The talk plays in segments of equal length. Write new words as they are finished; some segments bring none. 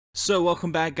So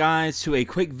welcome back guys to a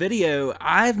quick video.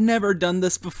 I've never done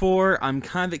this before. I'm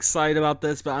kind of excited about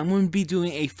this, but I'm going to be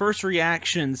doing a first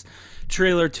reactions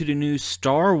trailer to the new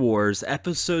Star Wars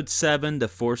Episode 7 The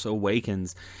Force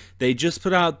Awakens. They just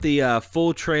put out the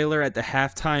full trailer at the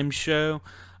halftime show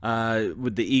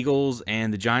with the Eagles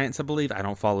and the Giants, I believe. I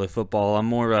don't follow football. I'm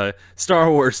more of a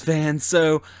Star Wars fan,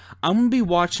 so I'm going to be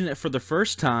watching it for the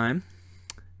first time.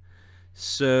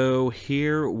 So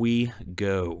here we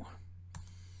go.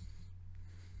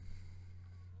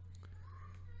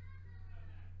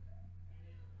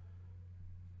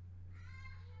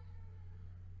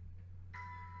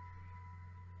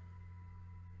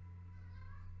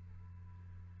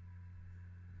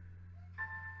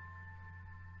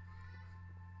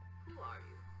 Who are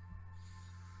you?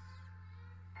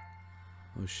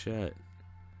 Oh shit.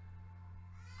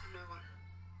 I'm no one.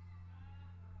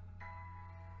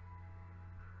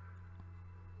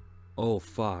 Oh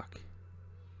fuck.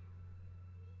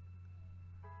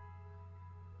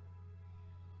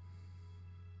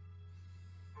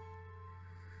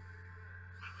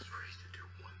 I was raised to do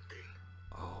one thing.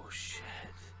 Oh shit.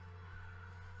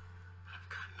 I've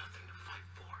got nothing to fight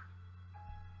for.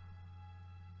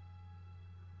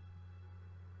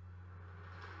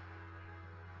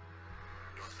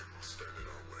 Nothing will stand in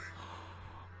our way.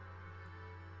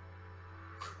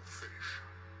 I will finish.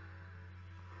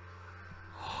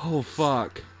 Oh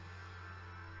fuck.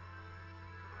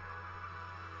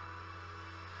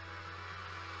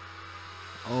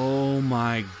 Oh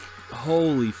my,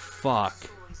 holy fuck.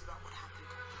 Stories about what happened.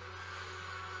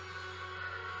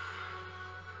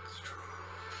 It's true.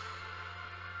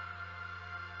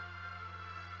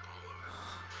 All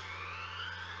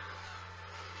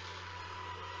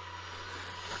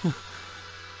of it.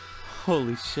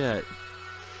 Holy shit.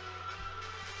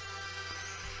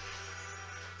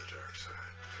 The dark side.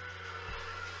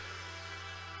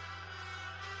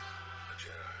 A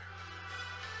Jedi.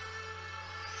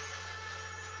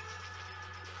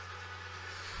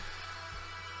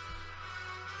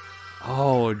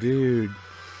 Oh dude.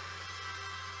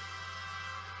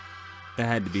 That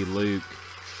had to be Luke. The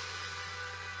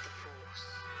Force.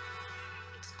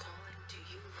 It's calling to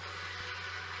you.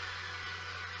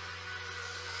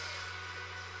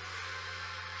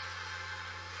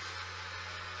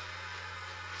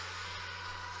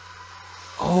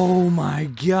 Oh my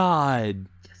god.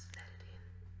 Just let it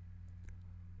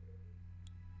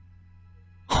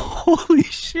in. Holy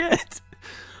shit.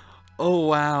 Oh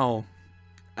wow.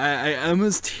 I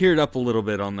almost teared up a little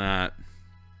bit on that.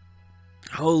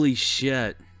 Holy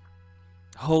shit.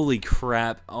 Holy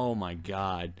crap. Oh my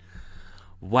god.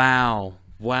 Wow.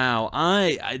 Wow.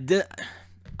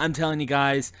 I'm telling you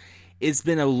guys, it's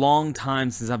been a long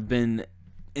time since I've been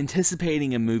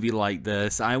anticipating a movie like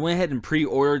this. I went ahead and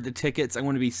pre-ordered the tickets. I'm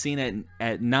going to be seeing it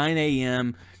at 9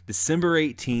 a.m. December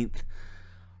 18th.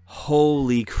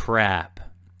 Holy crap.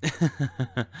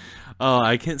 Oh,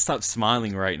 I can't stop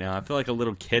smiling right now. I feel like a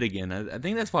little kid again. I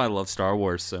think that's why I love Star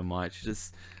Wars so much.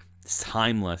 Just, it's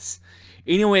timeless.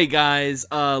 Anyway, guys,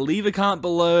 leave a comment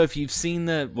below if you've seen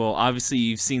well, obviously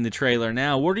you've seen the trailer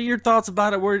now. What are your thoughts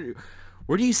about it? Where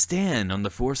do you stand on The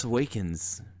Force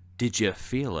Awakens? Did you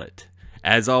feel it?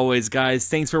 As always, guys,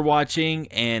 thanks for watching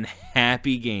and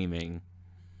happy gaming.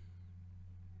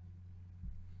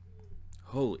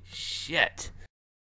 Holy shit.